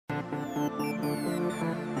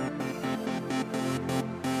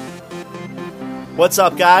What's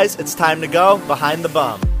up, guys? It's time to go behind the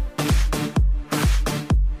bum.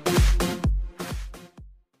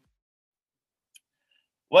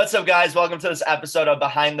 What's up, guys? Welcome to this episode of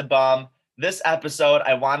Behind the Bum. This episode,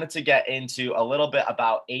 I wanted to get into a little bit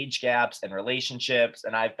about age gaps and relationships,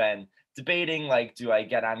 and I've been debating, like, do I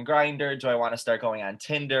get on Grindr? Do I want to start going on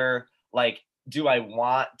Tinder? Like, do I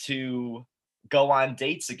want to go on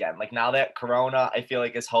dates again? Like, now that Corona, I feel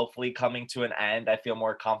like, is hopefully coming to an end, I feel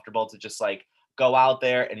more comfortable to just, like, go out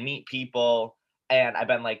there and meet people. And I've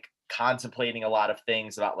been, like, contemplating a lot of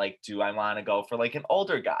things about, like, do I want to go for, like, an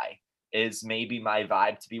older guy? Is maybe my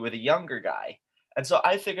vibe to be with a younger guy? And so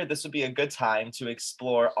I figured this would be a good time to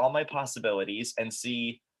explore all my possibilities and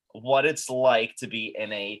see what it's like to be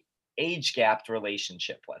in a age-gapped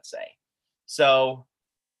relationship, let's say. So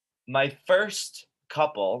my first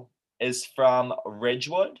couple is from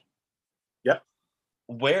Ridgewood. Yep.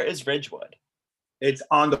 Where is Ridgewood? It's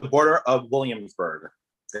on the border of Williamsburg.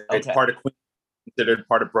 It's Okay. part of Queens, considered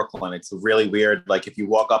part of Brooklyn. It's really weird. Like if you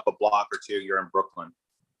walk up a block or two, you're in Brooklyn.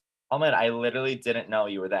 Oh man, I literally didn't know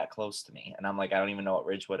you were that close to me. And I'm like, I don't even know what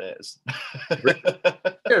Ridgewood is.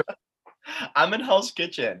 I'm in Hell's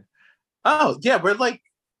Kitchen. Oh yeah, we're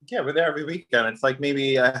there every weekend. It's like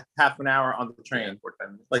maybe half an hour on the train.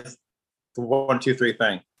 Like the 1, 2, 3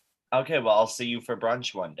 thing. Okay, well, I'll see you for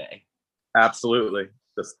brunch one day. Absolutely.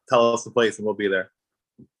 Just tell us the place and we'll be there.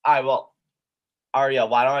 All right, well, Ariel,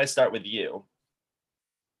 why don't I start with you?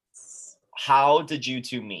 How did you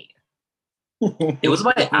two meet? It was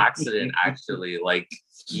by accident, actually. Like,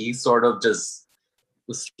 he sort of just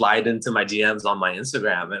slide into my DMs on my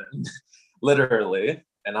Instagram, and literally,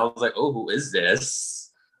 and I was like, "Oh, who is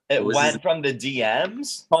this?" It went from the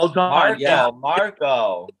DMs? Hold on,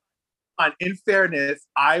 Marco. In fairness,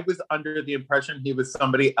 I was under the impression he was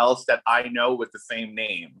somebody else that I know with the same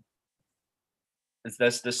name. Is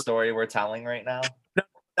this the story we're telling right now? No,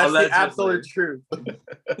 that's the absolute truth.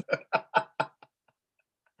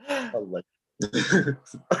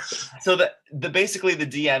 So the basically the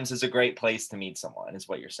DMs is a great place to meet someone, is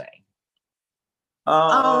what you're saying.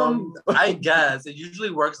 I guess it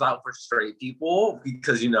usually works out for straight people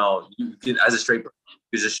because, you know, you can, as a straight person,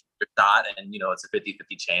 you just shoot your shot and, you know, it's a 50-50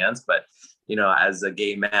 chance. But, you know, as a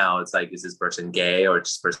gay male, it's like, is this person gay or is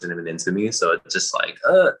this person even into me? So it's just like,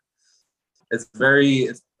 I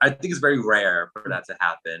think it's very rare for that to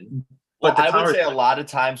happen. Well, I would say a lot of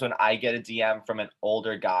times when I get a DM from an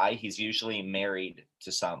older guy, he's usually married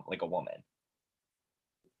to like a woman.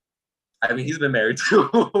 I mean, he's been married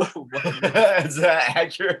too. Is that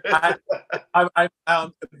accurate?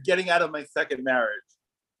 I'm getting out of my second marriage.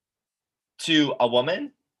 To a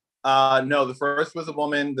woman? No, the first was a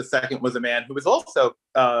woman. The second was a man who was also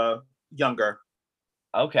younger.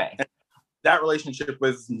 Okay. And that relationship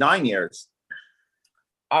was 9 years.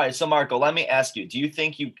 All right. So, Marco, let me ask you, do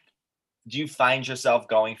you find yourself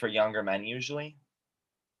going for younger men usually?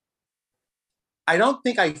 I don't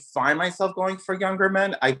think I find myself going for younger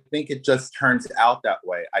men. I think it just turns out that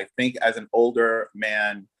way. I think as an older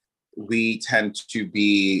man, we tend to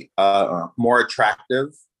be more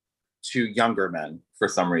attractive to younger men for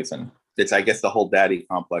some reason. It's, I guess, the whole daddy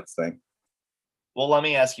complex thing. Well, let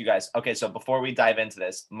me ask you guys. Okay, so before we dive into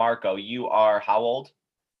this, Marco, you are how old?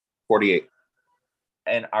 48.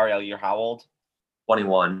 And Ariel, you're how old?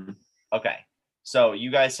 21. Okay. So you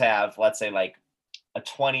guys have, let's say, like a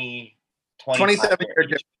 27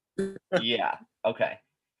 year. Yeah. Okay.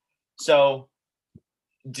 So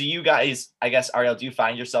do you guys, I guess, Ariel, do you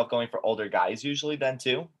find yourself going for older guys usually then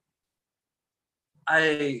too?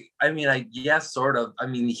 I mean, yes, sort of. I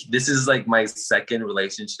mean, this is like my second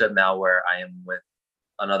relationship now where I am with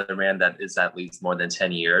another man that is at least more than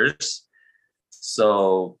 10 years.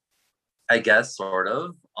 So I guess sort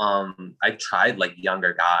of. I've tried like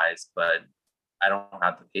younger guys, but I don't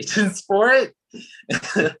have the patience for it.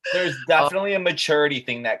 There's definitely a maturity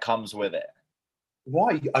thing that comes with it.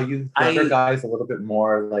 Why are you younger guys a little bit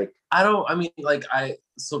more like?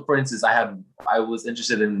 So for instance, I was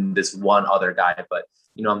interested in this one other guy, but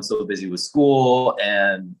you know, I'm so busy with school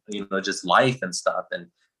and, you know, just life and stuff. And,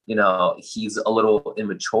 you know, he's a little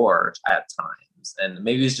immature at times, and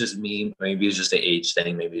maybe it's just me, maybe it's just the age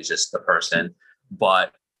thing, maybe it's just the person,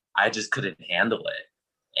 but I just couldn't handle it.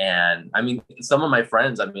 And I mean, some of my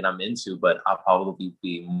friends, I mean, I'm into, but I'll probably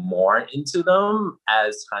be more into them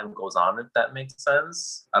as time goes on, if that makes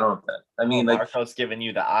sense. I don't know if that, I mean, like, Marco's giving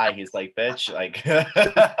you the eye. He's like, bitch, like,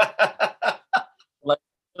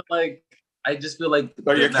 like, I just feel like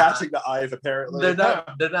you're catching the eyes, apparently.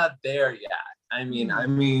 They're not there yet. I mean,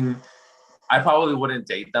 I probably wouldn't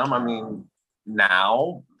date them. I mean,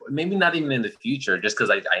 now, maybe not even in the future, just because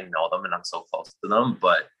I know them and I'm so close to them.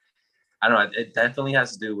 But I don't know. It definitely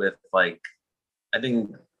has to do with like, I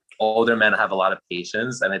think older men have a lot of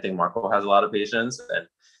patience, and I think Marco has a lot of patience, and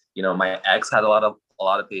you know, my ex had a lot of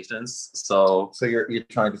patience. So you're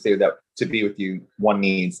trying to say that to be with you, one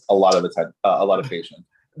needs a lot of attention, a lot of patience.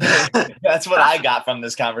 That's what I got from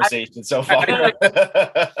this conversation so far. Yeah,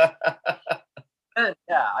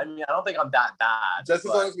 I mean, I don't think I'm that bad. Just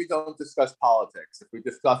as long as we don't discuss politics. If we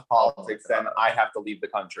discuss politics, then I have to leave the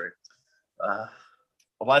country.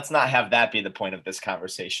 Let's not have that be the point of this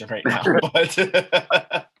conversation right now.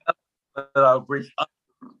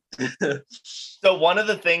 So one of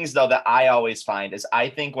the things though that I always find is I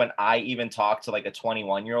think when I even talk to like a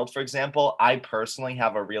 21-year-old, for example, I personally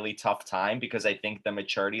have a really tough time because I think the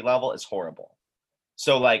maturity level is horrible.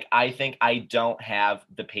 So like I think I don't have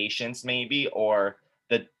the patience maybe, or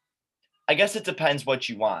I guess it depends what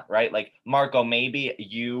you want, right? Like Marco, maybe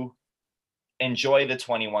you enjoy the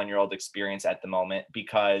 21-year-old experience at the moment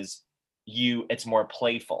because it's more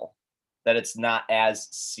playful, that it's not as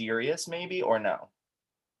serious maybe, or no?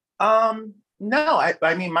 No,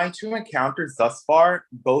 I mean, my two encounters thus far,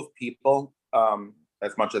 both people,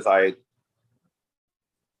 as much as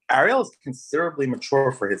Ariel is considerably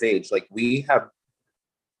mature for his age. Like he's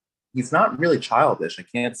not really childish. I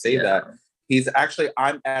can't say that. He's actually,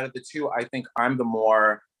 I'm out of the two, I think I'm the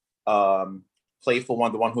more playful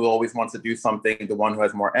one, the one who always wants to do something, the one who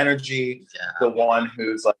has more energy, the one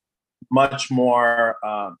who's like much more,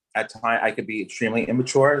 at times I could be extremely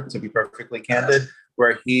immature, to be perfectly candid,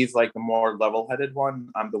 where he's like the more level-headed one.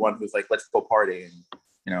 I'm the one who's like, let's go party. And,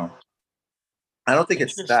 you know, I don't think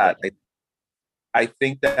it's that. I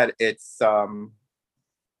think that it's, I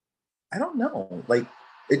don't know, like,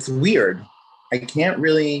 it's weird. I can't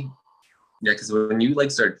really. Yeah, because when you like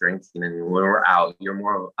start drinking and when we're out,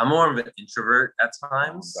 I'm more of an introvert at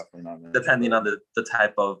times, depending on the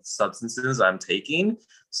type of substances I'm taking.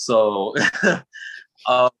 So,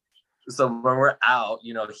 so when we're out,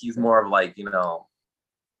 you know, he's more of like, you know,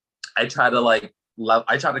 I try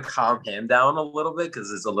to calm him down a little bit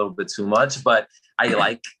because it's a little bit too much, but I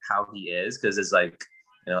like how he is because it's like,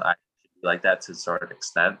 you know, I like that to a certain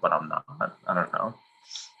extent, but I'm not. I don't know.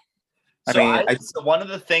 So one of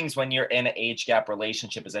the things when you're in an age gap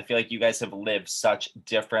relationship is I feel like you guys have lived such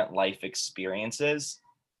different life experiences.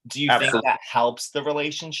 Do you think that helps the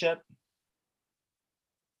relationship?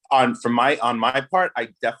 On my part, I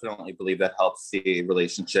definitely believe that helps the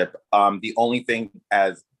relationship. The only thing,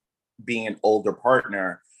 as being an older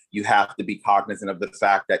partner, you have to be cognizant of the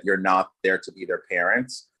fact that you're not there to be their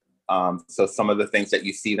parents. So some of the things that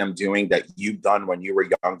you see them doing that you've done when you were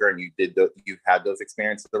younger and you've had those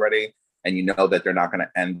experiences already, and you know that they're not going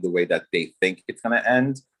to end the way that they think it's going to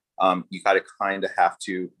end. You got to kind of have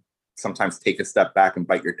to sometimes take a step back and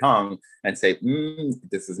bite your tongue and say,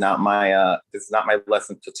 this is not my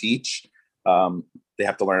lesson to teach. They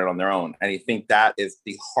have to learn it on their own. And I think that is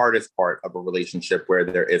the hardest part of a relationship where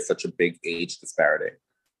there is such a big age disparity.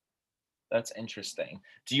 That's interesting.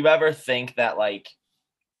 Do you ever think that like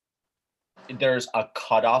there's a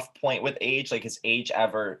cutoff point with age? Like has age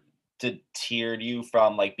ever deterred you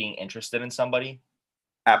from like being interested in somebody?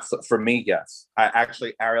 Absolutely. For me, yes.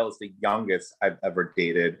 Ariel is the youngest I've ever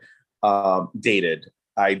dated. I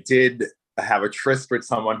did have a tryst with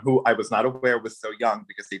someone who I was not aware was so young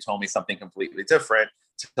because they told me something completely different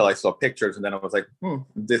until I saw pictures, and then I was like,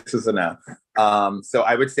 this is enough. So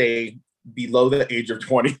I would say below the age of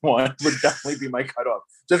 21 would definitely be my cutoff,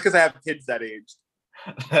 just because I have kids that age.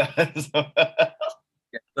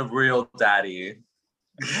 The real daddy.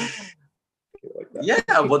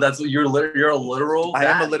 Yeah, well, that's what you're a literal. I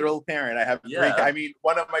am a literal parent. I have three. I mean,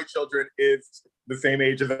 one of my children is the same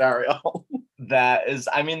age as Ariel.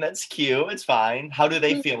 That's cute. It's fine. How do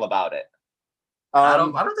they feel about it? I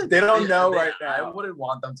don't think they don't know right now. I wouldn't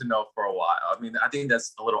want them to know for a while. I mean, I think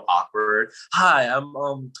that's a little awkward. Hi,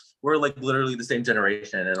 we're like literally the same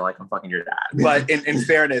generation, and like I'm fucking your dad. But in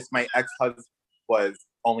fairness, my ex-husband was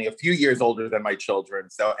only a few years older than my children,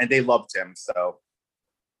 and they loved him. So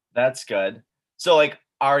that's good. So like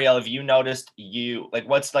Ariel, have you noticed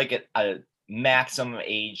what's like a maximum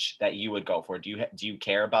age that you would go for? Do you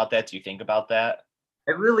care about that? Do you think about that?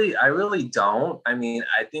 I really don't. I mean,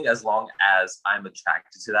 I think as long as I'm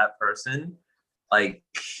attracted to that person, like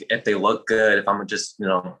if they look good, if I'm just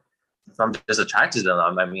attracted to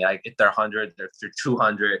them, I mean, if they're 100, they're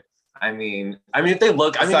 200. I mean, if they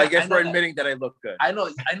look, so I guess we're admitting that I look good. I know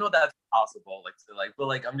that's possible.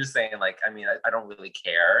 But I'm just saying, I don't really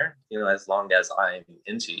care. You know, as long as I'm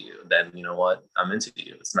into you, then you know what, I'm into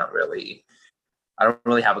you. It's not really. I don't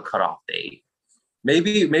really have a cutoff date.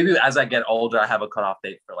 Maybe as I get older, I have a cutoff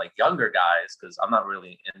date for like younger guys because I'm not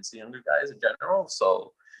really into younger guys in general.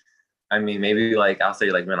 So I mean, maybe like I'll say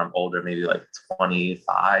like when I'm older, maybe like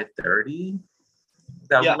 25, 30.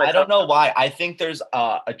 That would Yeah, be my I don't top. know why. I think there's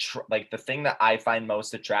like the thing that I find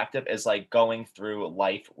most attractive is like going through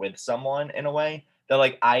life with someone in a way that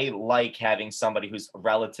like I like having somebody who's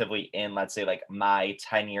relatively in, let's say, like my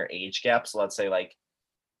 10-year age gap. So let's say like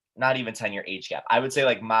not even 10-year age gap. I would say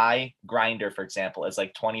like my grinder, for example, is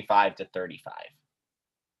like 25 to 35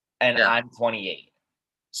 and Yeah. I'm 28.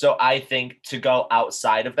 So I think to go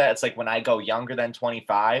outside of that, it's like when I go younger than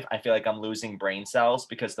 25, I feel like I'm losing brain cells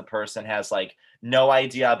because the person has like no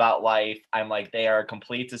idea about life. I'm like, they are a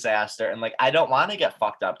complete disaster. And like, I don't want to get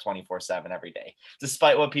fucked up 24/7 every day,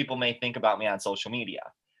 despite what people may think about me on social media.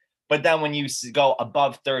 But then when you go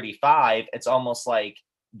above 35, it's almost like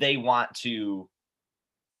they want to,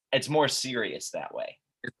 it's more serious that way.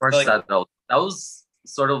 It's more So like, settled. That was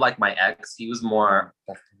sort of like my ex. He was more,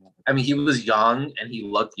 I mean, he was young and he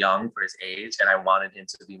looked young for his age, and I wanted him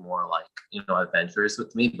to be more like, adventurous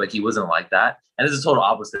with me, but he wasn't like that. And it's a total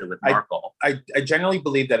opposite with Marco. I generally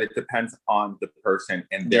believe that it depends on the person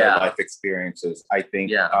and their life experiences. I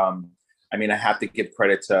think, I mean, I have to give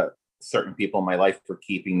credit to certain people in my life for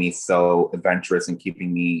keeping me so adventurous and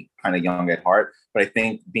keeping me kind of young at heart. But I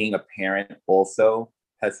think being a parent also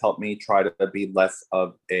has helped me try to be less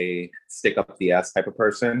of a stick up the ass type of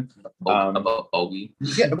person. About bogey.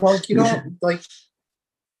 Yeah, well, like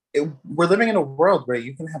we're living in a world where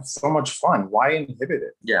you can have so much fun. Why inhibit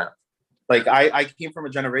it? Yeah. Like I came from a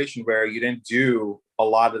generation where you didn't do a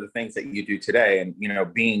lot of the things that you do today. And,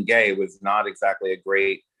 being gay was not exactly a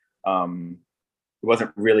great, it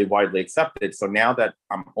wasn't really widely accepted. So now that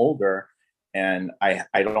I'm older and I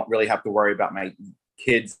don't really have to worry about my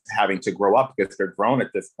kids having to grow up because they're grown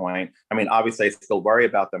at this point. I mean, obviously I still worry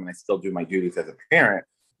about them and I still do my duties as a parent,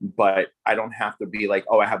 but I don't have to be like,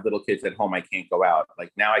 oh, I have little kids at home, I can't go out.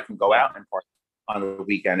 Like now I can go out and party on the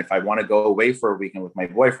weekend. If I want to go away for a weekend with my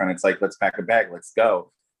boyfriend, it's like, let's pack a bag, let's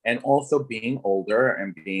go. And also being older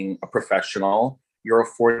and being a professional, you're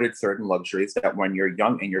afforded certain luxuries that when you're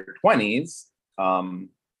young in your 20s,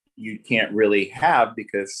 you can't really have,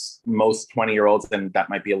 because most 20-year-olds, and that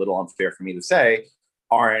might be a little unfair for me to say,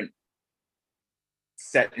 aren't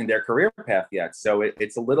set in their career path yet. So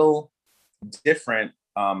it's a little different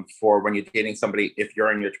for when you're dating somebody. If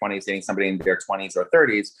you're in your 20s, dating somebody in their 20s or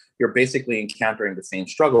 30s, you're basically encountering the same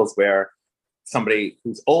struggles where somebody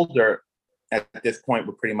who's older at this point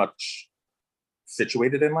we're pretty much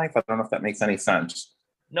situated in life. I don't know if that makes any sense.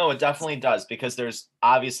 No, it definitely does, because there's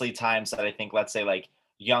obviously times that I think, let's say like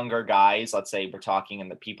younger guys, let's say we're talking in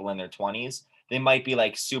the people in their 20s, they might be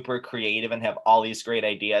like super creative and have all these great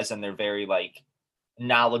ideas and they're very like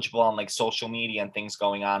knowledgeable on like social media and things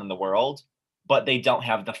going on in the world, but they don't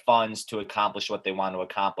have the funds to accomplish what they want to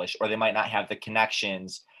accomplish, or they might not have the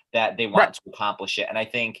connections that they want to accomplish it. And I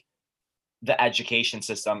think the education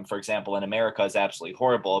system, for example, in America is absolutely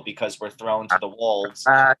horrible because we're thrown to the wolves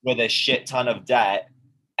with a shit ton of debt.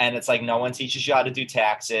 And it's like no one teaches you how to do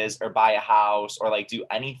taxes or buy a house or like do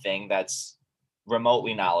anything that's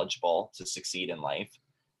remotely knowledgeable to succeed in life.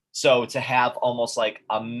 So to have almost like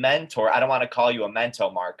a mentor, I don't want to call you a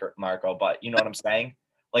mentor, Marco, but you know what I'm saying?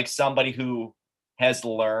 Like somebody who has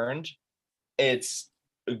learned, it's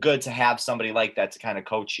good to have somebody like that to kind of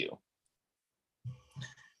coach you.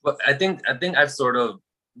 But I think I've sort of,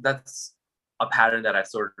 that's a pattern that I've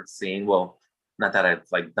sort of seen. Well, not that I've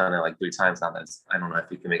like done it like 3 times now. I don't know if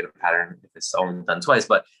you can make it a pattern if it's only done twice.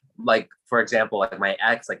 But like, for example, like my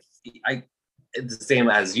ex, like it's the same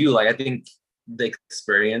as you. Like I think the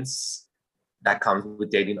experience that comes with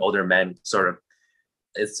dating older men sort of,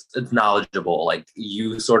 it's knowledgeable. Like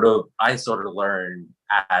I sort of learn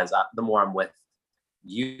as the more I'm with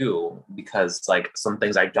you, because like some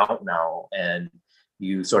things I don't know, and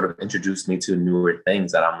you sort of introduced me to newer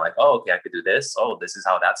things that I'm like, oh, okay, I could do this. Oh, this is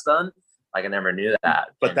how that's done. Like I never knew that.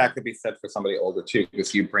 But that could be said for somebody older too,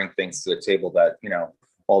 because you bring things to the table that,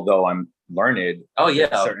 although I'm learned,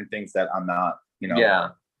 certain things that I'm not,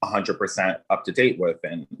 100% up to date with,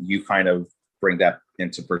 and you kind of bring that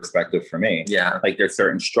into perspective for me. Yeah. Like there's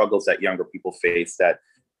certain struggles that younger people face that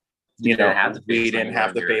we didn't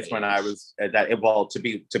have to face when I was to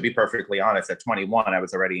be perfectly honest, at 21 I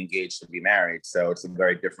was already engaged to be married, so it's a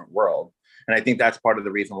very different world. And I think that's part of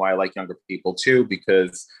the reason why I like younger people too,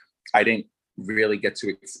 because I didn't really get to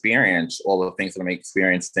experience all the things that I'm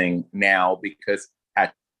experiencing now, because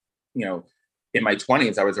in my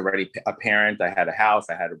 20s I was already a parent, I had a house,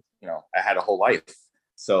 I had a whole life.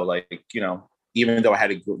 So like, even though I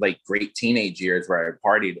had great teenage years where I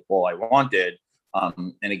partied all I wanted,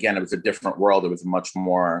 and again, it was a different world. It was much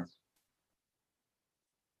more.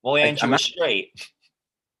 Well, Andrew, I'm straight.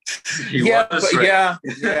 Yeah,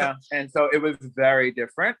 yeah. And so it was very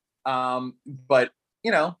different. But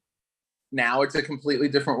you know, now it's a completely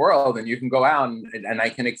different world, and you can go out and I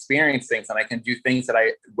can experience things, and I can do things that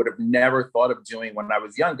I would have never thought of doing when I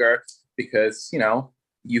was younger, because you know,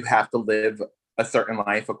 you have to live a certain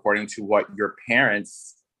life according to what your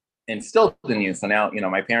parents instilled in you. So now, you know,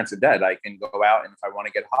 my parents are dead. I can go out, and if I want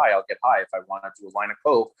to get high, I'll get high. If I want to do a line of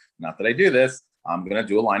coke, not that I do this, I'm gonna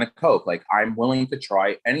do a line of coke. Like, I'm willing to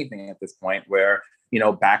try anything at this point, where, you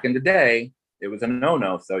know, back in the day it was a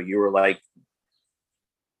no-no. So you were like,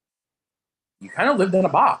 you kind of lived in a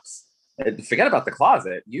box. Forget about the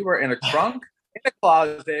closet. You were in a trunk, in a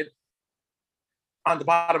closet, on the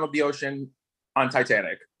bottom of the ocean on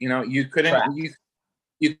Titanic. You know, you couldn't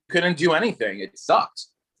do anything. It sucked.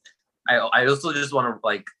 I also just want to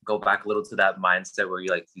like go back a little to that mindset where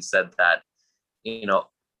you said that, you know,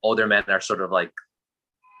 older men are sort of like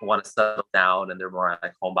want to settle down and they're more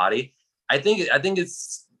like homebody. I think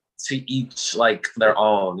it's to each like their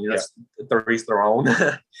own, you know, to each their own.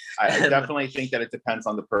 I definitely think that it depends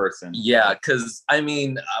on the person. Yeah, because I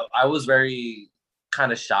mean, I was very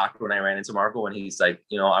kind of shocked when I ran into Marco when he's like,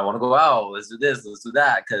 you know, I want to go out, let's do this, let's do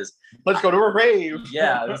that, because let's go to a rave.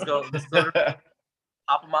 Yeah, let's go to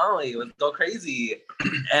Papa Molly, let's go crazy.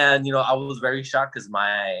 And you know, I was very shocked because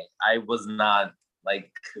I was not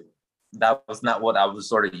like, that was not what I was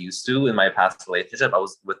sort of used to in my past relationship. I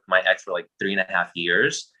was with my ex for like 3.5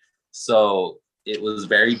 years. So it was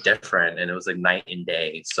very different, and it was like night and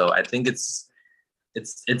day. So I think it's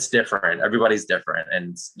different. Everybody's different,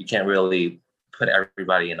 and you can't really put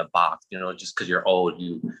everybody in a box, you know, just because you're old,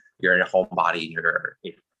 you're in a homebody,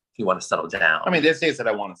 you want to settle down. I mean, there's days that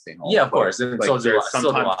I want to stay home. Yeah, of course. Like, so do I.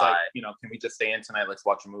 Sometimes, like, you know, can we just stay in tonight? Let's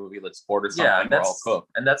watch a movie. Let's order something. Yeah, we're all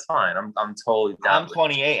cooked. And that's fine. I'm totally down. I'm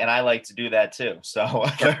 28 and I like to do that too. So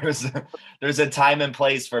there's a time and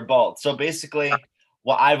place for both. So basically,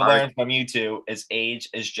 what I've learned from you two is age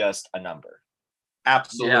is just a number.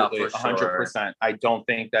 Absolutely, 100%. I don't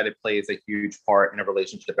think that it plays a huge part in a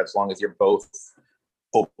relationship as long as you're both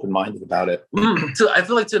open-minded about it. So I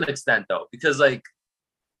feel like to an extent though, because like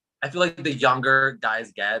I feel like the younger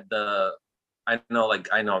guys get I know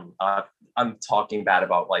I'm talking bad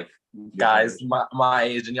about like guys my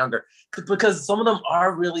age and younger, because some of them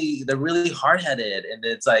they're really hard-headed, and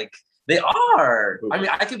it's like they are. I mean,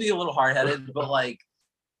 I could be a little hard-headed, but like,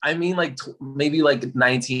 I mean, like maybe like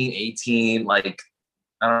 19, 18, like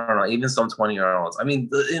I don't know, even some 20-year-olds. I mean,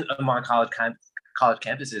 in my college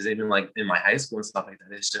campuses, even like in my high school and stuff like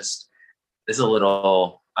that, it's a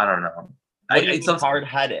little, I don't know. It's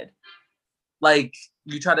hard-headed. Like,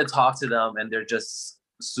 you try to talk to them and they're just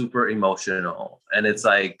super emotional, and it's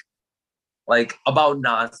like about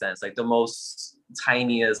nonsense, like the most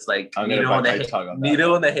tiniest, like needle in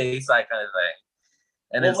the haystack kind of thing.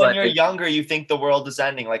 And well, when you're younger, you think the world is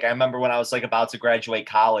ending. Like, I remember when I was like about to graduate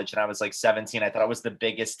college and I was like 17, I thought it was the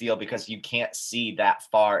biggest deal because you can't see that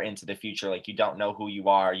far into the future. Like, you don't know who you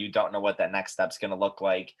are. You don't know what that next step's going to look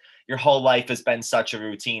like. Your whole life has been such a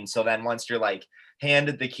routine. So then once you're like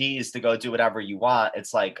handed the keys to go do whatever you want,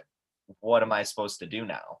 it's like, what am I supposed to do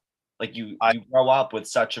now? Like, you grow up with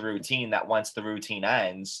such a routine that once the routine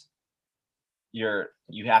ends, you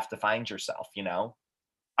have to find yourself, you know?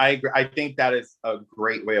 I agree. I think that is a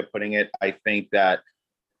great way of putting it. I think that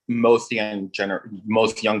most young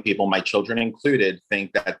people, my children included,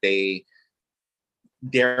 think that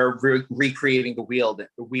they're recreating the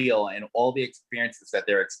wheel, and all the experiences that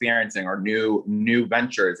they're experiencing are new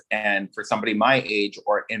ventures. And for somebody my age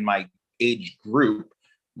or in my age group,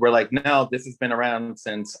 we're like, no, this has been around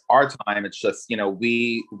since our time. It's just, you know,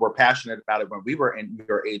 we were passionate about it when we were in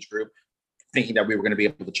your age group, thinking that we were going to be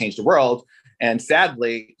able to change the world. And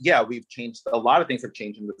sadly, yeah, we've changed. A lot of things have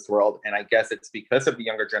changed in this world. And I guess it's because of the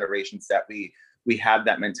younger generations that we have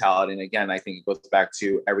that mentality. And again, I think it goes back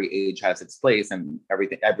to every age has its place, and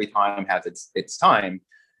every time has its time.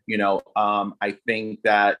 You know, I think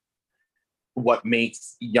that what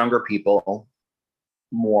makes younger people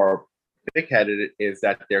more thick-headed is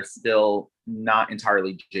that they're still not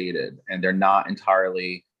entirely jaded, and they're not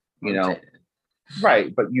entirely, you know,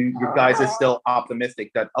 right. But you guys are still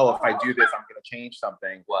optimistic that, oh, if I do this, I'm going to change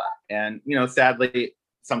something. And, you know, sadly,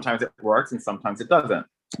 sometimes it works and sometimes it doesn't.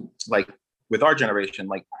 Like with our generation,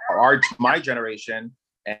 like my generation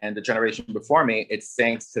and the generation before me, it's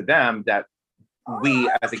thanks to them that we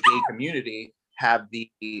as a gay community have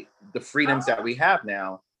the freedoms that we have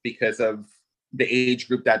now, because of the age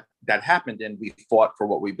group that happened in. We fought for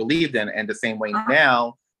what we believed in. And the same way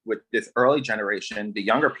now, with this early generation, the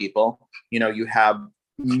younger people, you know, you have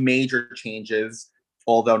major changes,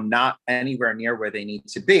 although not anywhere near where they need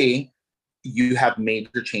to be. you have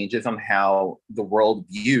major changes on how the world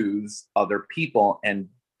views other people and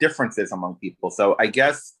differences among people. So I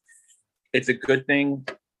guess it's a good thing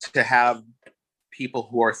to have people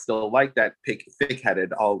who are still like that,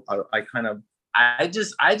 thick-headed. I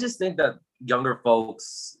just think that younger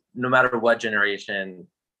folks, no matter what generation,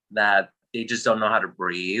 that they just don't know how to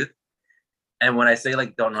breathe. And when I say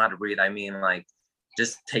like don't know how to breathe, I mean like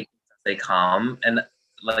just take as they come. And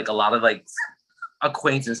like a lot of like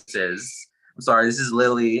acquaintances. I'm sorry, this is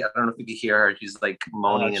Lily. I don't know if you can hear her. She's like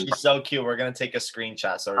moaning. She's so cute. We're gonna take a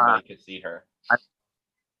screenshot so everybody can see her.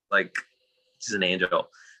 Like she's an angel.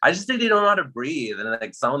 I just think they don't know how to breathe. And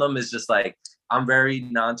like some of them is just like, I'm very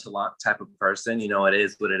nonchalant type of person. You know, it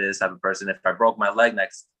is what it is type of person. If I broke my leg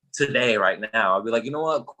today, right now, I'd be like, you know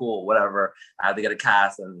what, cool, whatever. I have to get a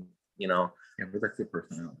cast and, you know. Yeah, but that's your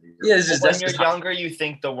personality. Yeah, it's just when you're younger, you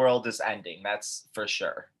think the world is ending. That's for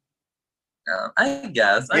sure. I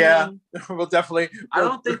guess. I mean, we'll definitely. I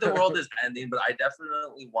don't think the world is ending, but I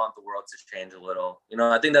definitely want the world to change a little. You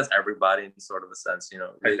know, I think that's everybody in sort of a sense. You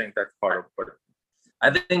know, I think that's part of what.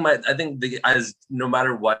 As no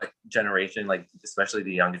matter what generation, like especially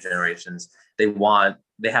the younger generations, they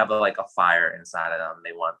have like a fire inside of them.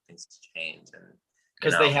 They want things to change, and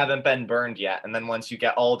because they haven't been burned yet. And then once you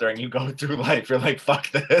get older and you go through life, you're like, fuck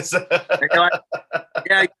this. I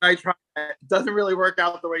try. It doesn't really work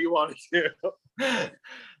out the way you want it to.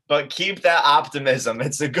 But keep that optimism.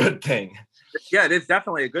 It's a good thing. Yeah, it is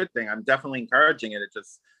definitely a good thing. I'm definitely encouraging it. It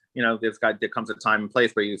just, you know, there comes a time and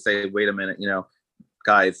place where you say, wait a minute, you know,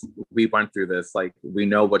 guys, we went through this. Like, we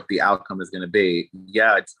know what the outcome is going to be.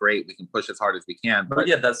 Yeah, it's great. We can push as hard as we can. But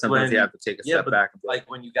yeah, that's sometimes when you have to take a step back. Like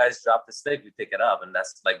when you guys drop the stick, we pick it up, and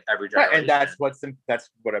that's like every generation. And that's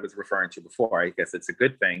what I was referring to before. I guess it's a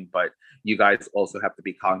good thing, but you guys also have to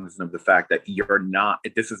be cognizant of the fact that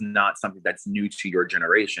this is not something that's new to your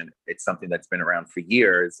generation. It's something that's been around for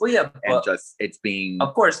years. Well, yeah, and just it's being,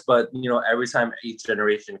 of course, but you know, every time each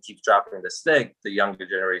generation keeps dropping the stick, the younger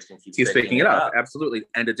generation keeps picking it up. Absolutely.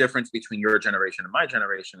 And the difference between your generation and my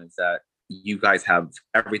generation is that you guys have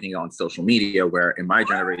everything on social media, where in my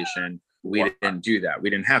generation, we didn't do that. We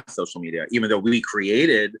didn't have social media, even though we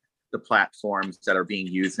created the platforms that are being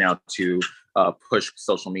used now to push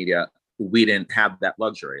social media. We didn't have that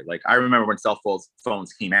luxury. Like, I remember when cell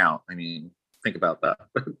phones came out. I mean, think about that.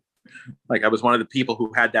 Like, I was one of the people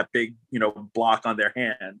who had that big, you know, block on their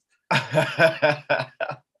hand.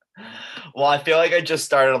 Well, I feel like I just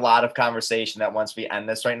started a lot of conversation that once we end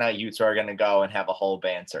this right now, you two are going to go and have a whole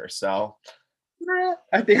banter. So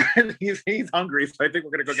I think he's hungry, so I think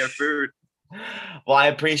we're going to go get food. Well, I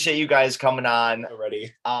appreciate you guys coming on.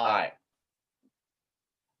 Already. All right.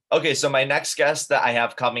 Okay, so my next guest that I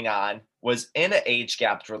have coming on was in an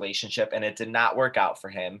age-gapped relationship, and it did not work out for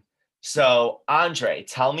him. So, Andre,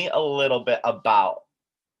 tell me a little bit about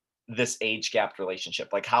this age-gapped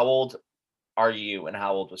relationship. Like, how old are you and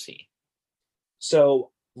how old was he? So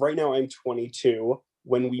right now I'm 22.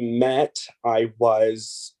 When we met, I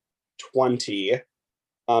was 20,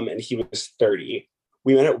 and he was 30.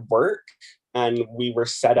 We met at work, and we were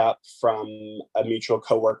set up from a mutual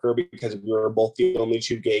coworker because we were both the only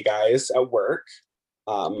two gay guys at work.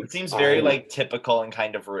 It seems very like typical and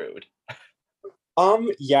kind of rude.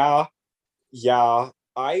 Yeah.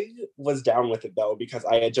 I was down with it though, because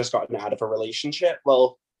I had just gotten out of a relationship.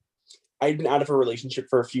 Well, I'd been out of a relationship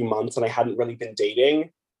for a few months and I hadn't really been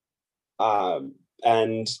dating.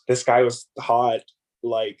 And this guy was hot.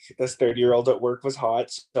 Like, this 30-year-old at work was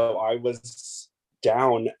hot. So I was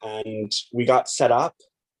down, and we got set up,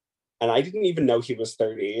 and I didn't even know he was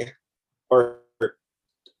 30, or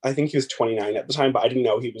I think he was 29 at the time, but I didn't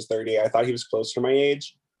know he was 30. I thought he was close to my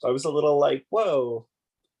age. So I was a little like, whoa,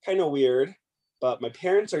 kind of weird. But my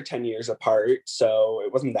parents are 10 years apart, so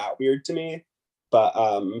it wasn't that weird to me.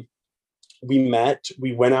 But we met,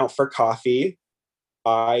 we went out for coffee.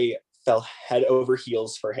 I fell head over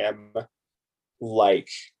heels for him, like,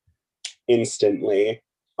 instantly.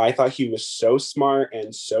 I thought he was so smart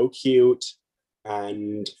and so cute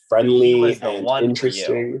and friendly and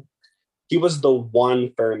interesting. He was the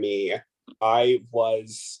one for me. I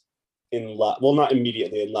was in love. Well, not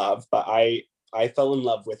immediately in love, but I fell in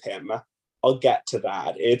love with him. I'll get to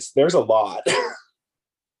that. There's a lot.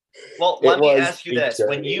 Well, let me ask you this.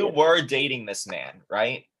 When you were dating this man,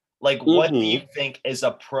 right? Like, what do you think is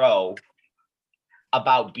a pro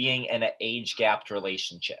about being in an age-gapped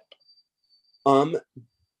relationship?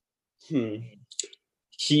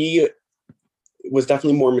 He was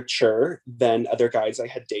definitely more mature than other guys I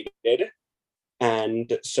had dated.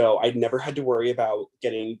 And so I never had to worry about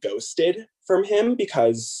getting ghosted from him,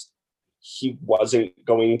 because he wasn't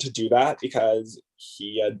going to do that, because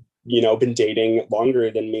he had been dating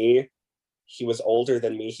longer than me. He was older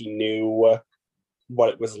than me. He knew what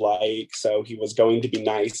it was like. So he was going to be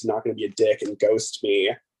nice, not going to be a dick and ghost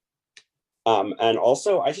me. And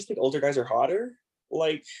also, I just think older guys are hotter.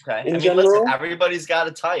 Like, Okay. in Listen, general, everybody's got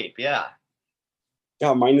a type. Yeah.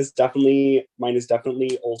 yeah, mine is definitely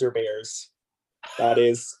older bears. That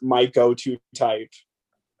is my go-to type.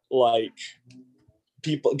 Like,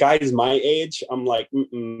 guys my age, I'm like,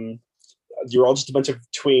 you're all just a bunch of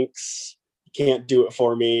twinks. You can't do it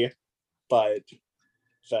for me. But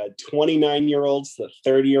the 29-year-olds, the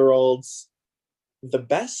 30-year-olds, the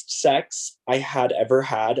best sex I had ever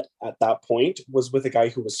had at that point was with a guy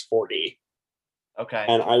who was 40. Okay.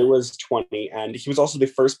 And I was 20. And he was also the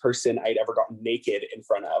first person I'd ever gotten naked in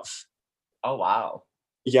front of. Oh, wow.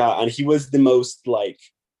 Yeah. And he was the most like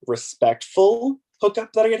respectful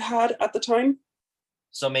hookup that I had at the time.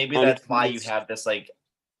 So maybe And that's why you have this like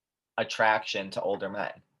attraction to older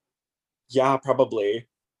men. Yeah, probably.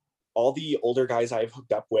 All the older guys I've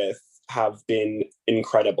hooked up with have been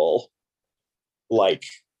incredible. Like,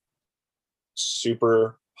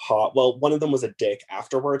 super hot. Well, one of them was a dick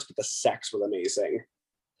afterwards, but the sex was amazing.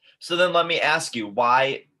 So then let me ask you,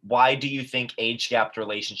 why do you think age gapped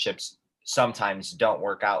relationships sometimes don't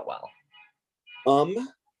work out well?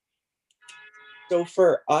 So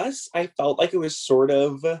for us, I felt like it was sort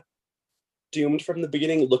of doomed from the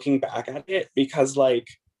beginning looking back at it, because like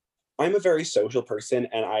I'm a very social person,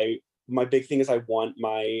 and my big thing is I want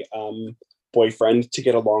my boyfriend to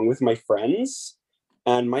get along with my friends.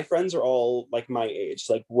 And my friends are all like my age,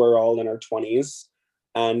 like we're all in our 20s.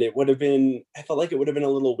 And I felt like it would have been a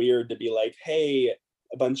little weird to be like, hey,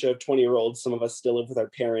 a bunch of 20-year-olds, some of us still live with our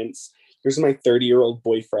parents. Here's my 30-year-old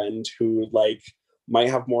boyfriend who like might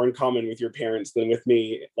have more in common with your parents than with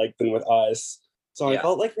me, like than with us. So I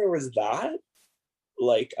felt like there was that.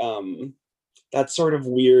 Like, that's sort of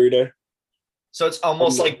weird. So it's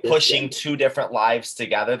almost like pushing two different lives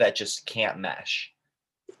together that just can't mesh.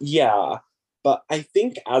 Yeah. But I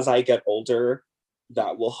think as I get older,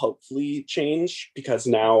 that will hopefully change, because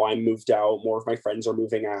now I'm moved out. More of my friends are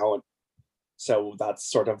moving out. So that's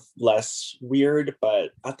sort of less weird.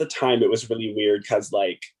 But at the time, it was really weird because,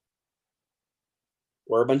 like,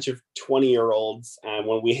 we're a bunch of 20-year-olds. And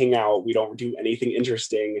when we hang out, we don't do anything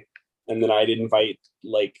interesting. And then I'd invite,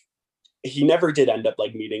 like, he never did end up,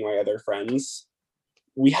 like, meeting my other friends.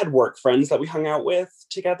 We had work friends that we hung out with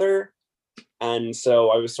together. And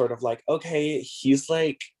so I was sort of like, okay, he's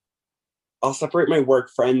like, I'll separate my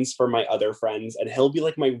work friends from my other friends, and he'll be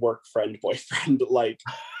like my work friend boyfriend. Like,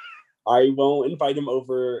 I won't invite him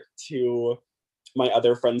over to my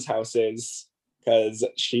other friends' houses because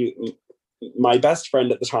my best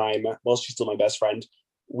friend at the time, well, she's still my best friend.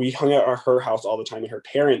 We hung out at her house all the time, and her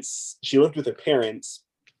parents, she lived with her parents,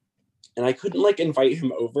 and I couldn't like invite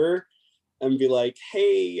him over and be like,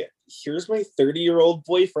 hey, here's my 30-year-old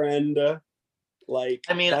boyfriend. Like,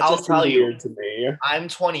 I mean, that I'll just tell seemed you, weird to me. I'm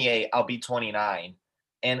 28, I'll be 29.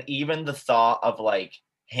 And even the thought of like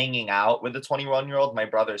hanging out with a 21-year-old, my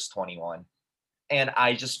brother's 21. And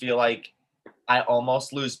I just feel like I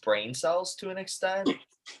almost lose brain cells to an extent.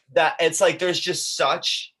 That it's like there's just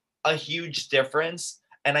such a huge difference.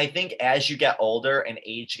 And I think as you get older, an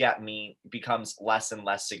age gap becomes less and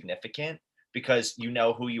less significant because you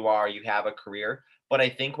know who you are, you have a career. But I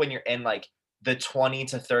think when you're in like the 20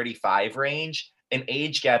 to 35 range, an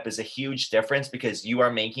age gap is a huge difference because you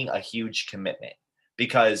are making a huge commitment.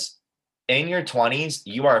 Because in your 20s,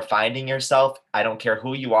 you are finding yourself. I don't care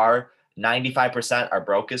who you are, 95% are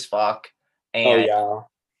broke as fuck. And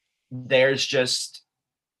there's just,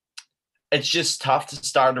 it's just tough to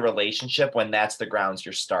start a relationship when that's the grounds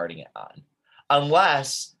you're starting it on.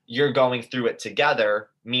 Unless you're going through it together,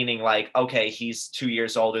 meaning like, okay, he's 2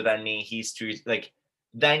 years older than me, he's two, like,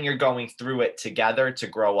 then you're going through it together to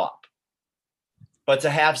grow up. But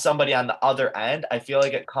to have somebody on the other end, I feel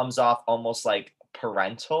like it comes off almost like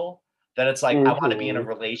parental, that it's like, I want to be in a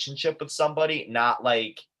relationship with somebody, not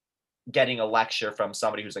like getting a lecture from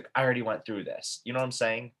somebody who's like, I already went through this. You know what I'm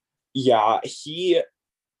saying? Yeah, he's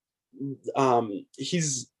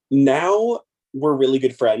now we're really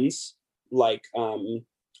good friends. Like,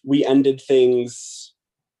 we ended things,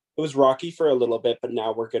 it was rocky for a little bit, but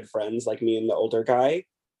now we're good friends, like me and the older guy.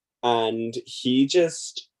 And he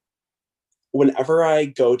just, whenever I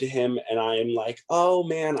go to him and I'm like, oh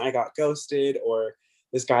man, I got ghosted, or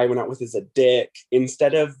this guy I went out with is a dick,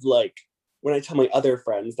 instead of like, when I tell my other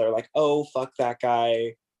friends, they're like, oh, fuck that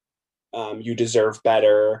guy. You deserve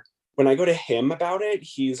better. When I go to him about it,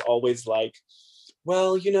 he's always like,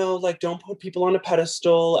 well, like, don't put people on a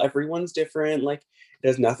pedestal. Everyone's different. Like, it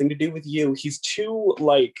has nothing to do with you. He's too,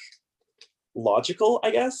 like, logical,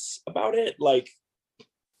 I guess, about it. Like,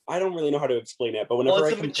 I don't really know how to explain it, but whenever Well, I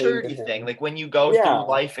it's a complain to maturity him, thing. Like when you go yeah, through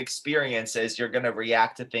life experiences, you're gonna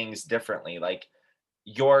react to things differently. Like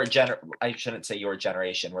I shouldn't say your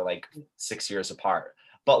generation, we're like 6 years apart.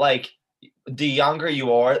 But like the younger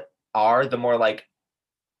you are, the more like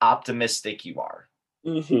optimistic you are.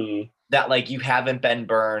 hmm That like you haven't been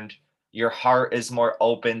burned, your heart is more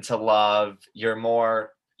open to love, you're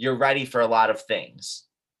ready for a lot of things.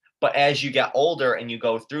 But as you get older and you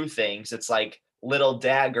go through things, it's like little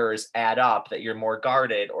daggers add up that you're more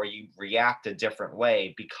guarded or you react a different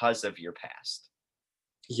way because of your past.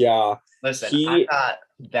 yeah, Listen, I'm he not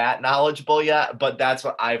that knowledgeable yet, but that's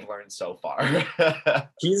what I've learned so far.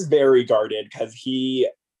 he's very guarded because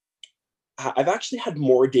I've actually had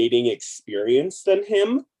more dating experience than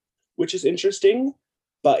him, which is interesting.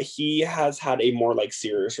 But he has had a more like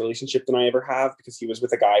serious relationship than I ever have because he was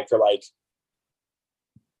with a guy for like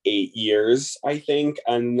 8 years, I think.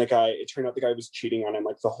 And it turned out the guy was cheating on him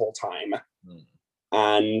like the whole time. Hmm.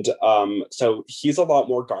 And so he's a lot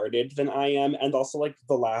more guarded than I am. And also, like,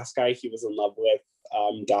 the last guy he was in love with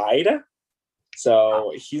died.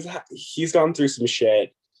 So he's gone through some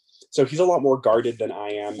shit. So he's a lot more guarded than I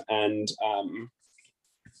am. And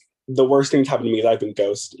the worst thing to happen to me is I've been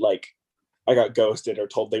ghosted. Like, I got ghosted or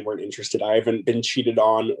told they weren't interested. I haven't been cheated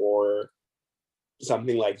on or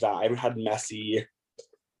something like that. I haven't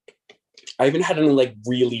had any like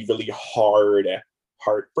really, really hard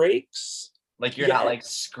heartbreaks. Like you're not like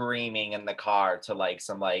screaming in the car to like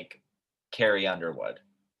some like Carrie Underwood.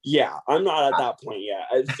 Yeah, I'm not at that point yet.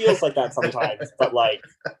 It feels like that sometimes, but like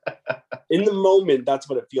in the moment, that's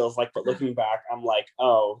what it feels like. But looking back, I'm like,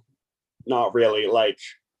 oh, not really. Like,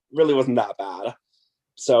 really wasn't that bad.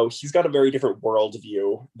 So he's got a very different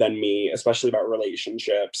worldview than me, especially about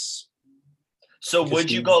relationships. So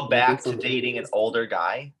would you go back to dating an older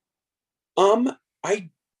guy? I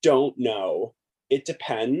don't know. It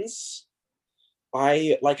depends.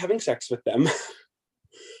 I like having sex with them.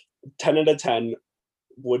 10 out of 10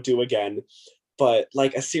 would do again. But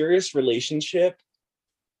like a serious relationship,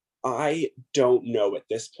 I don't know at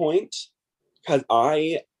this point. Because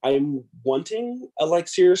I'm wanting a like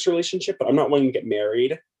serious relationship, but I'm not wanting to get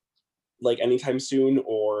married like anytime soon,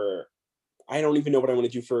 or I don't even know what I want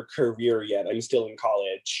to do for a career yet. I'm still in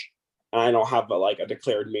college and I don't have a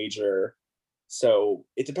declared major. So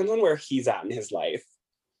it depends on where he's at in his life.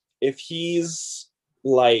 If he's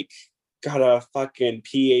like got a fucking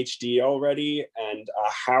PhD already and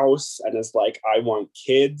a house and is like, I want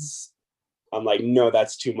kids, I'm like, no,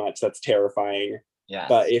 that's too much. That's terrifying. Yeah.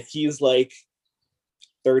 But if he's like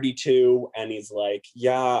 32 and he's like,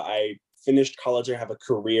 yeah, I finished college, I have a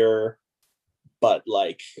career, but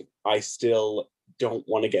like I still don't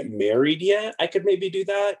want to get married yet, I could maybe do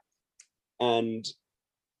that. And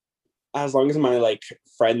as long as my like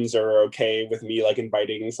friends are okay with me like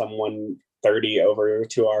inviting someone 30 over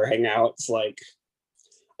to our hangouts, like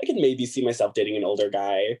I can maybe see myself dating an older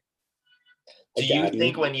guy. Do you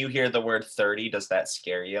think when you hear the word 30, does that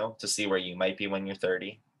scare you to see where you might be when you're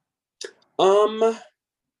 30?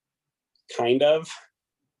 Kind of.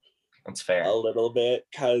 That's fair. A little bit,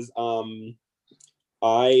 because a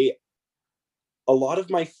lot of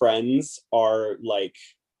my friends are like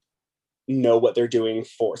know what they're doing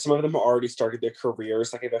for. Some of them have already started their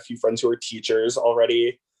careers. Like I have a few friends who are teachers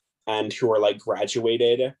already and who are like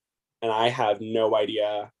graduated, and I have no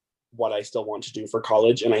idea what I still want to do for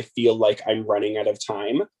college, and I feel like I'm running out of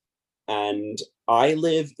time. And I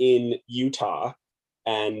live in Utah,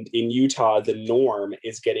 and in Utah the norm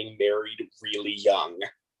is getting married really young.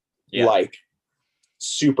 Yeah. Like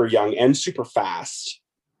super young and super fast.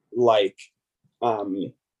 Like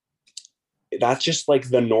that's just like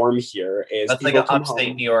the norm here. Is that's like an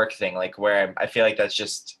upstate New York thing, like where I feel like that's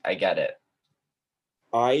just, I get it.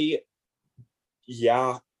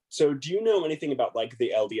 Yeah. So do you know anything about like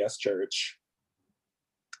the LDS church?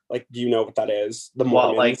 Like, do you know what that is? The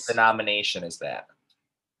Mormons? What like denomination is that?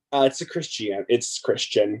 It's It's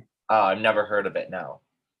Christian. Oh, I've never heard of it. No.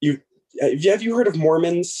 Have you heard of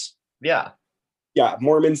Mormons? Yeah. Yeah,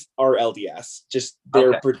 Mormons are LDS. Just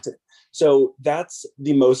they're okay. So that's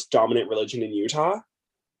the most dominant religion in Utah,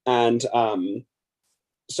 and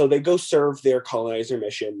so they go serve their colonizer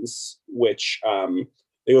missions, which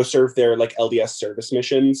they go serve their like LDS service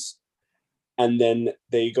missions, and then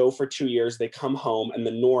they go for 2 years. They come home, and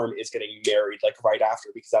the norm is getting married like right after,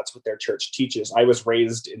 because that's what their church teaches. I was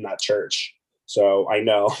raised in that church, so I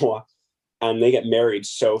know. And they get married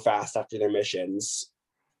so fast after their missions.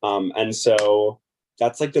 And so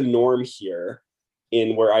that's like the norm here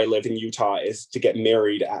in where I live in Utah, is to get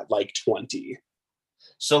married at like 20.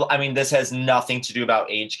 So, I mean, this has nothing to do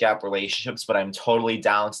about age gap relationships, but I'm totally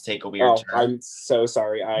down to take a weird turn. I'm so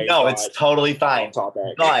sorry. No, it's totally fine. Off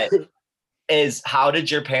topic. But how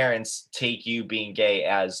did your parents take you being gay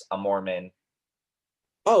as a Mormon?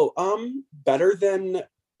 Better than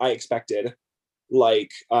I expected.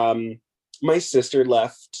 Like, my sister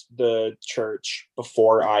left the church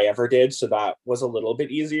before I ever did, so that was a little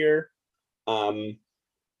bit easier.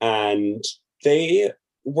 And they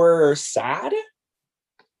were sad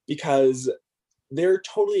because they're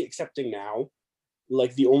totally accepting now.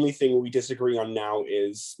 Like, the only thing we disagree on now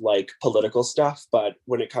is like political stuff, but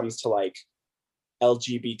when it comes to like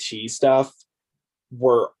LGBT stuff,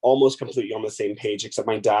 we're almost completely on the same page, except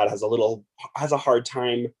my dad has a hard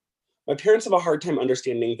time. My parents have a hard time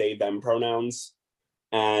understanding they them pronouns,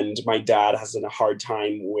 and my dad has a hard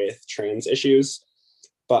time with trans issues.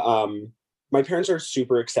 But my parents are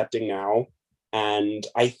super accepting now, and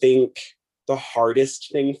I think the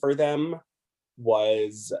hardest thing for them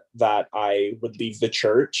was that I would leave the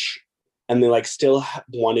church, and they like still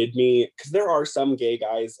wanted me, because there are some gay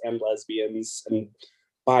guys and lesbians and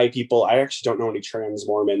bi people. I actually don't know any trans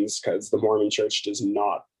Mormons because the Mormon church does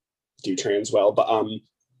not do trans well, but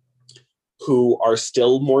who are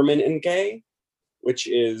still Mormon and gay, which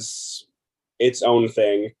is its own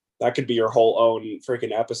thing. That could be your whole own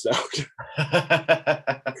freaking episode.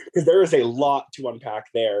 Because there is a lot to unpack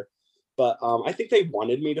there. But I think they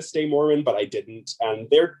wanted me to stay Mormon, but I didn't. And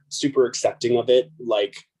they're super accepting of it.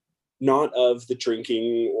 Like, not of the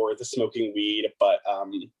drinking or the smoking weed, but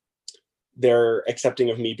they're accepting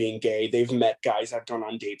of me being gay. They've met guys I've gone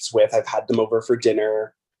on dates with. I've had them over for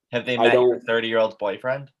dinner. Have they met your 30-year-old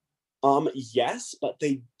boyfriend? Yes, but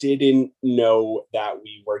they didn't know that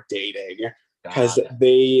we were dating because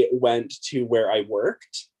they went to where I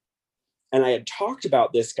worked, and I had talked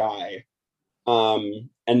about this guy,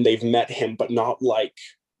 and they've met him, but not like,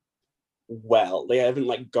 well, they haven't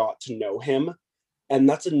like got to know him. And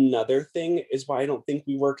that's another thing is why I don't think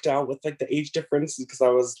we worked out with like the age difference, because I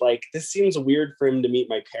was like, this seems weird for him to meet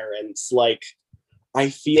my parents. Like, I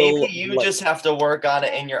feel maybe you just have to work on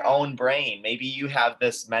it in your own brain. Maybe you have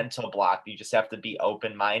this mental block. You just have to be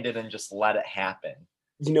open-minded and just let it happen.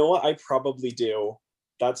 You know what? I probably do.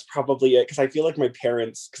 That's probably it. Because I feel like my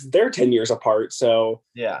parents, because they're 10 years apart, so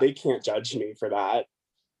yeah, they can't judge me for that.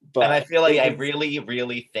 But and I feel like I really,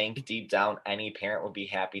 really think deep down any parent would be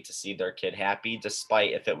happy to see their kid happy,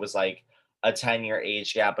 despite if it was like a 10-year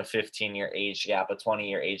age gap, a 15-year age gap, a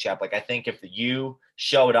 20-year age gap. Like, I think if you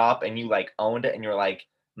showed up and you like owned it and you're like,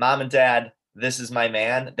 Mom and Dad, this is my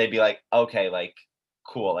man, they'd be like, okay, like,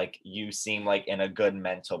 cool. Like, you seem like in a good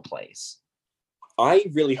mental place. I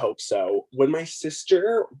really hope so. When my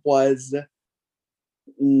sister was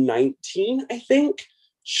 19, I think,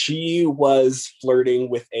 she was flirting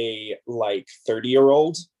with a like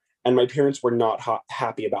 30-year-old, and my parents were not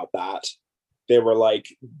happy about that. They were like,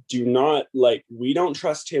 do not, like, we don't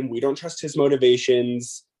trust him. We don't trust his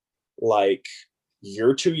motivations. Like,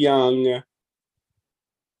 you're too young.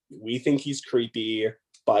 We think he's creepy.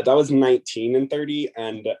 But that was 19 and 30.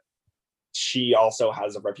 And she also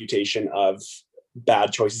has a reputation of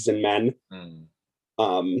bad choices in men.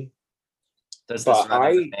 Does this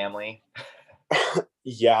run in the family?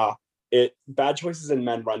 Yeah. Bad choices in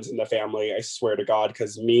men runs in the family, I swear to God,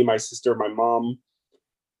 because me, my sister, my mom,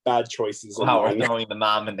 bad choices. Wow, we're throwing the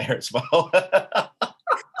mom in there as well.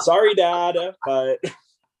 Sorry, Dad, but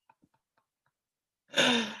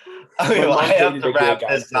okay, well, I have to wrap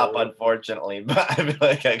this up, unfortunately, but I feel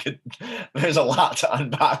like there's a lot to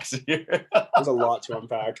unbox here. There's a lot to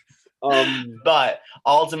unpack. But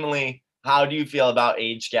ultimately, how do you feel about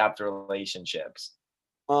age-gapped relationships?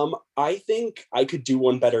 I think I could do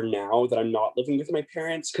one better now that I'm not living with my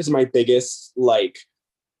parents, because my biggest like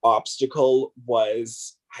obstacle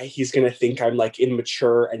was he's gonna think I'm like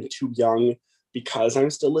immature and too young because I'm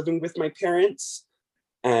still living with my parents,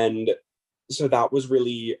 and so that was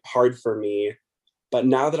really hard for me. But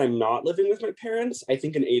now that I'm not living with my parents, I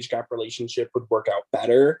think an age gap relationship would work out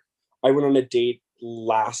better. I went on a date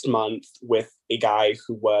last month with a guy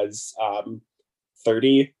who was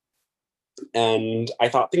 30, and I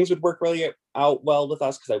thought things would work really out well with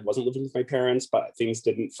us because I wasn't living with my parents, but things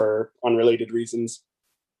didn't for unrelated reasons.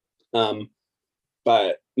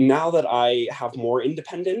 But now that I have more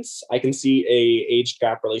independence, I can see a age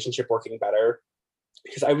gap relationship working better,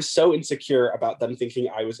 because I was so insecure about them thinking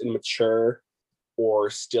I was immature or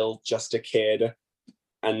still just a kid,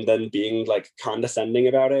 and then being like condescending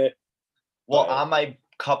about it. Well, on my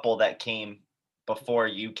couple that came before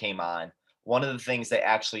you came on, one of the things they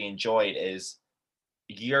actually enjoyed is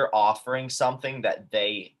you're offering something that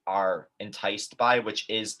they are enticed by, which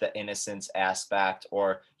is the innocence aspect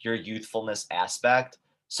or your youthfulness aspect.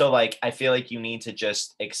 So like I feel like you need to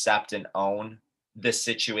just accept and own the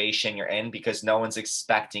situation you're in, because no one's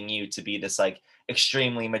expecting you to be this like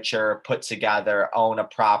extremely mature, put together, own a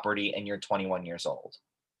property, and you're 21 years old.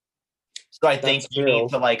 So I think That's you need true.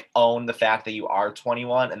 to like own the fact that you are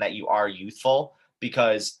 21 and that you are youthful,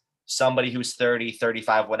 because somebody who's 30,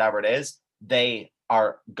 35, whatever it is, they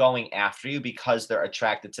are going after you because they're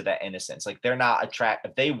attracted to that innocence. Like they're not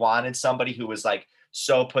if they wanted somebody who was like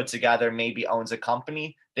so put together, maybe owns a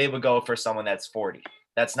company, they would go for someone that's 40.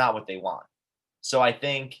 That's not what they want. So I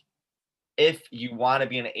think if you want to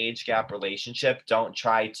be in an age gap relationship, don't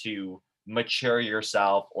try to mature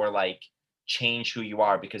yourself or like change who you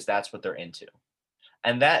are, because that's what they're into.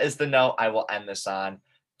 And that is the note I will end this on.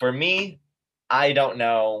 For me, I don't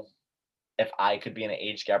know if I could be in an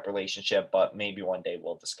age gap relationship, but maybe one day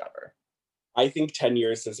we'll discover. I think 10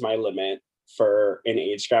 years is my limit for an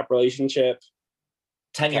age gap relationship.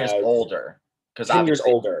 10 years older. Because 10 years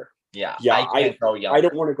older. Yeah. Yeah, I can't go younger. I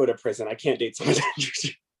don't want to go to prison. I can't date someone 10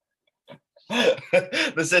 years.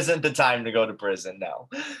 This isn't the time to go to prison, no.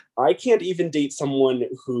 I can't even date someone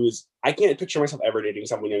I can't picture myself ever dating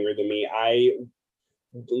someone younger than me.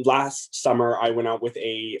 Last summer I went out with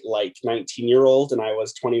a like 19-year-old and I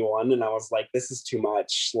was 21, and I was like, this is too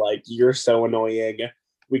much. Like, you're so annoying.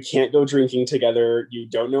 We can't go drinking together. You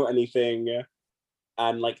don't know anything.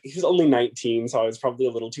 And like, he was only 19, so I was probably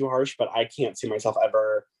a little too harsh, but I can't see myself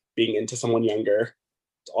ever being into someone younger.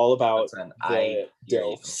 It's all about the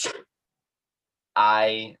DILFs.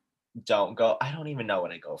 I don't even know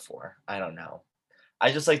what I go for. I don't know.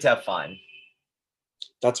 I just like to have fun.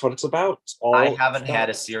 That's what it's about. I haven't had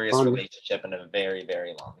a serious relationship in a very,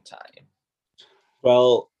 very long time.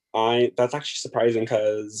 Well, that's actually surprising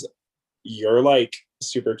because you're like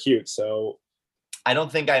super cute. So I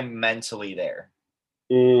don't think I'm mentally there.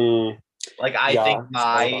 Like I think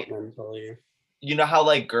mentally. You know how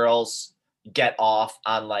like girls get off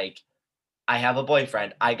on like, I have a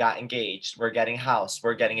boyfriend, I got engaged, we're getting a house,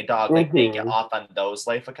 we're getting a dog. Like they get off on those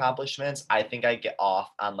life accomplishments. I think I get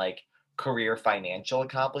off on like career financial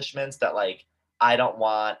accomplishments that like I don't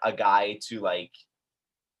want a guy to like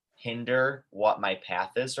hinder what my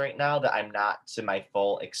path is right now, that I'm not to my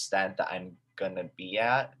full extent that I'm gonna be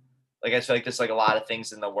at. Like I feel like there's like a lot of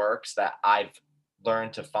things in the works that I've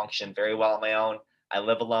learned to function very well on my own. I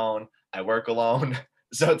live alone, I work alone.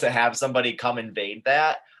 So to have somebody come invade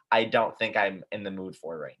that, I don't think I'm in the mood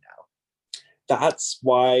for right now. That's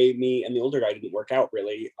why me and the older guy didn't work out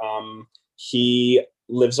really. He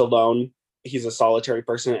lives alone. He's a solitary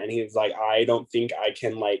person, and he's like, I don't think I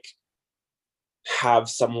can like have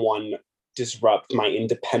someone disrupt my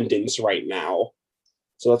independence right now.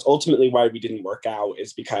 So that's ultimately why we didn't work out,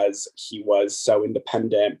 is because he was so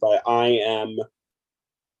independent, but I am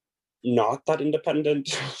not that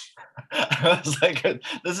independent. I was like,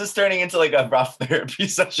 this is turning into like a rough therapy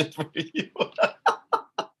session for you.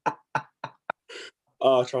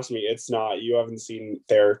 Oh, trust me, it's not. You haven't seen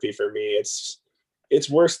therapy for me. It's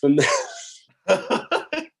worse than that.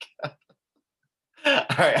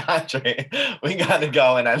 All right, Andre, we gotta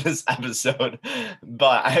go and end this episode,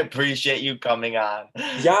 but I appreciate you coming on.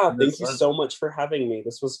 Yeah, thank you so much for having me.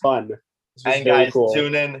 This was fun. This was and guys, cool.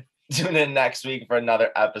 Tune in next week for another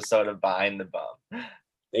episode of Behind the Bum.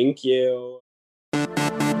 Thank you.